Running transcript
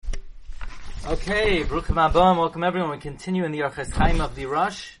Okay, Bruchim Abam, welcome everyone. We continue in the Orches Chaim of the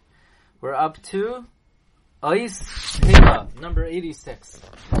Rosh. We're up to Ois Peva, number 86.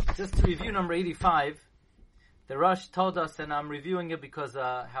 Just to review number 85, the Rosh told us, and I'm reviewing it because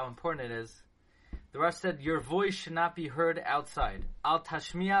how important it is. The Rosh said, your voice should not be heard outside. Al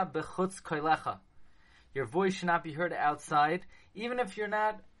tashmiya bechutz koilecha. Your voice should not be heard outside, even if you're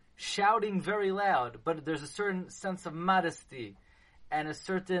not shouting very loud, but there's a certain sense of modesty and a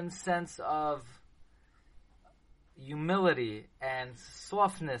certain sense of humility and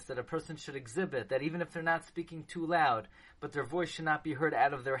softness that a person should exhibit, that even if they're not speaking too loud, but their voice should not be heard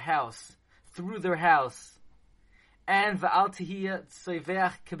out of their house, through their house. And v'al tihiyah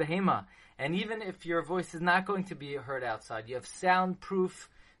tsoiveach kebehema. And even if your voice is not going to be heard outside, you have soundproof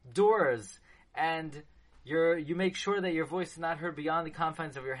doors, and you make sure that your voice is not heard beyond the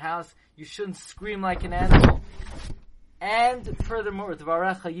confines of your house. You shouldn't scream like an animal. And furthermore,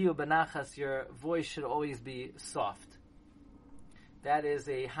 your voice should always be soft. That is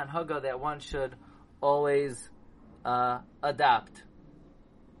a hanhaga that one should always adopt.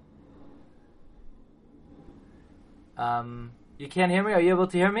 You can't hear me? Are you able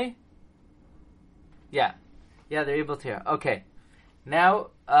to hear me? Yeah, they're able to hear. Okay.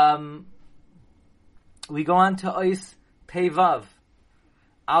 Now, we go on to Ois Peivav.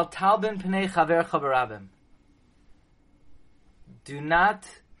 Al talbin pnei chaver chabarabim. Do not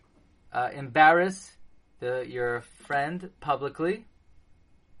embarrass your friend publicly.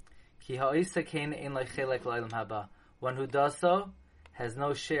 Ki ha'isa kein ein lechelek la'olam haba. One who does so has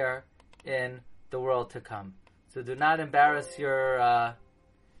no share in the world to come. So do not embarrass your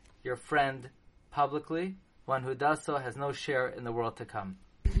friend publicly. One who does so has no share in the world to come.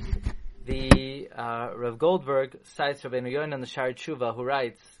 The Rav Goldberg cites Rabbeinu Yonah in the Shari Tshuva, who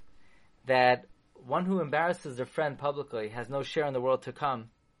writes that one who embarrasses their friend publicly has no share in the world to come.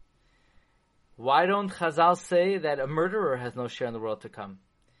 Why don't Chazal say that a murderer has no share in the world to come?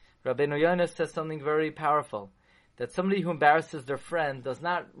 Rabbeinu Yonah says something very powerful, that somebody who embarrasses their friend does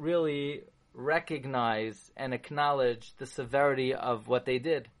not really recognize and acknowledge the severity of what they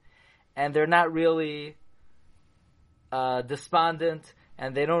did. And they're not really despondent,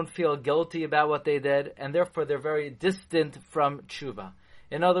 and they don't feel guilty about what they did, and therefore they're very distant from tshuva.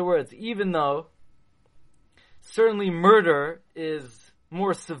 In other words, even though certainly murder is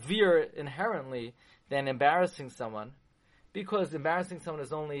more severe inherently than embarrassing someone, because embarrassing someone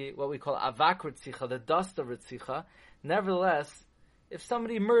is only what we call avak ritzicha, the dust of ritzicha. Nevertheless, if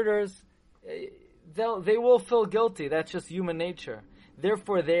somebody murders, they will feel guilty. That's just human nature.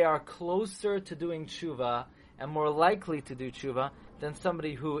 Therefore, they are closer to doing tshuva and more likely to do tshuva than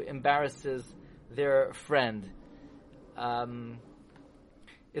somebody who embarrasses their friend.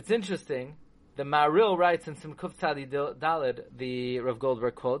 It's interesting. The Maril writes in Simkuf Tzadi Daled, the Rav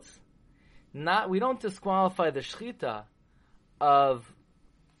Goldberg quotes, we don't disqualify the shchita of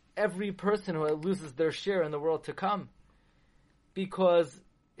every person who loses their share in the world to come, because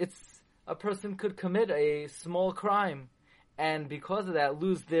a person could commit a small crime and because of that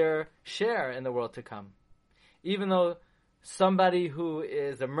lose their share in the world to come. Even though somebody who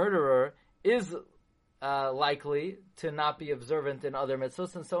is a murderer is likely to not be observant in other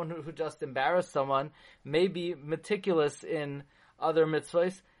mitzvahs, and someone who just embarrassed someone may be meticulous in other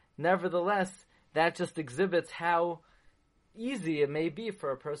mitzvahs. Nevertheless, that just exhibits how easy it may be for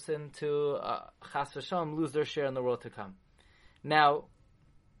a person to chas v'shalom lose their share in the world to come. Now,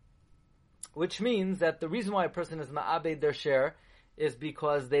 which means that the reason why a person is ma'abed their share is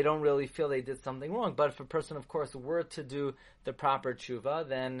because they don't really feel they did something wrong. But if a person, of course, were to do the proper tshuva,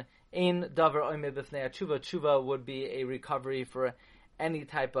 then ein davar oimeh b'fnei tshuva. Tshuva would be a recovery for any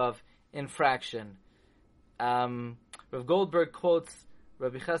type of infraction. Rav Goldberg quotes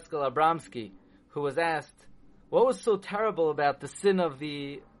Rabbi Cheskel Abramsky, who was asked, what was so terrible about the sin of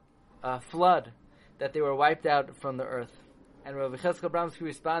the flood, that they were wiped out from the earth? And Rabbi Cheskel Abramsky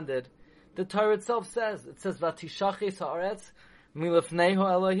responded, the Torah itself says, Vatishaches haaretz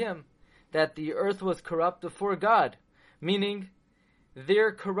milifneiho Elohim, that the earth was corrupt before God, meaning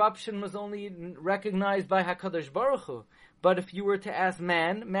their corruption was only recognized by HaKadosh Baruch Hu. But if you were to ask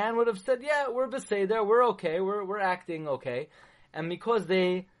man would have said, yeah, we're beseder, we're okay, we're acting okay. And because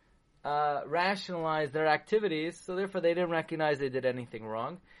they rationalized their activities, so therefore they didn't recognize they did anything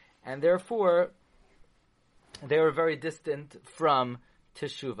wrong, and therefore they were very distant from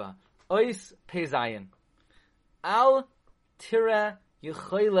teshuvah. Ois Peizayin. Al tira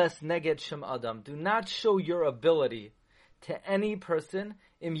yicholes neged shem adam. Do not show your ability to any person.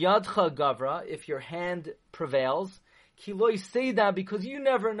 Im yadcha gavra, if your hand prevails. Ki lo yseida, because you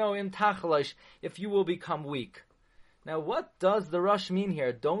never know im tachalash, if you will become weak. Now, what does the Rush mean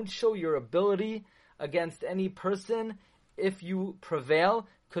here? Don't show your ability against any person if you prevail,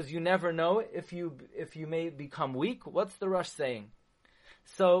 because you never know if you may become weak. What's the Rush saying?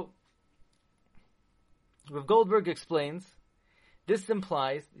 So, Rav Goldberg explains, this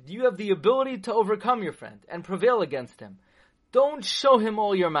implies you have the ability to overcome your friend and prevail against him. Don't show him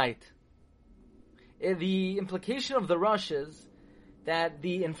all your might. The implication of the Rush is that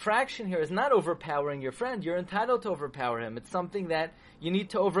the infraction here is not overpowering your friend. You're entitled to overpower him. It's something that you need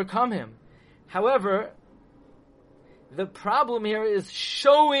to overcome him. However, the problem here is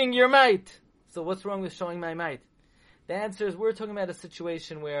showing your might. So what's wrong with showing my might? The answer is we're talking about a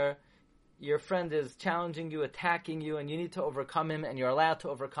situation where your friend is challenging you, attacking you, and you need to overcome him, and you're allowed to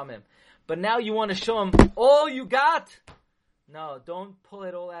overcome him. But now you want to show him all you got. No, don't pull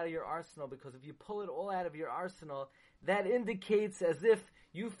it all out of your arsenal, because if you pull it all out of your arsenal, that indicates as if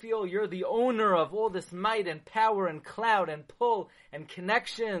you feel you're the owner of all this might and power and clout and pull and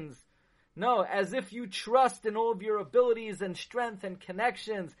connections. No, as if you trust in all of your abilities and strength and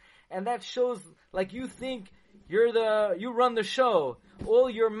connections, and that shows like you think you run the show. All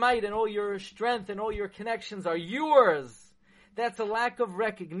your might and all your strength and all your connections are yours. That's a lack of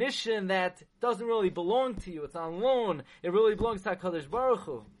recognition that doesn't really belong to you. It's on loan. It really belongs to HaKadosh Baruch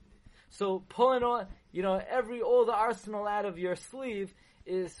Hu. So pulling all the arsenal out of your sleeve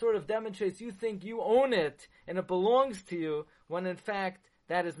is sort of demonstrates you think you own it and it belongs to you, when in fact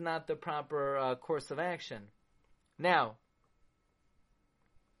that is not the proper course of action. Now,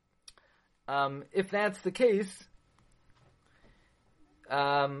 if that's the case,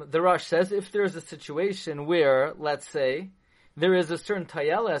 the Rosh says if there's a situation where, let's say, there is a certain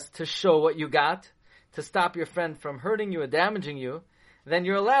tayeles to show what you got, to stop your friend from hurting you or damaging you, then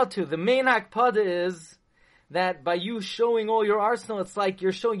you're allowed to. The main hakpada is that by you showing all your arsenal, it's like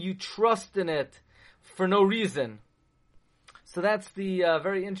you're showing you trust in it for no reason. So that's the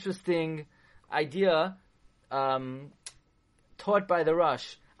very interesting idea taught by the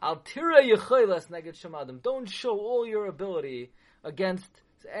Rosh. Al tira yechoilas neged shemadim. Don't show all your ability against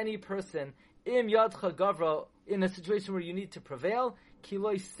any person. Im yadcha gavra, in a situation where you need to prevail. Ki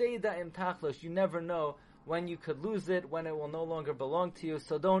lo seida im tachlos. You never know when you could lose it, when it will no longer belong to you.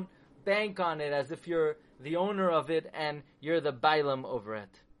 So don't bank on it as if you're the owner of it and you're the bailam over it.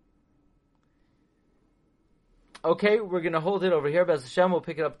 Okay, we're going to hold it over here. B'ez Hashem, we'll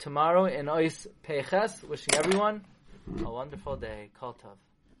pick it up tomorrow in Ois Peiches. Wishing everyone a wonderful day. Kol Tov.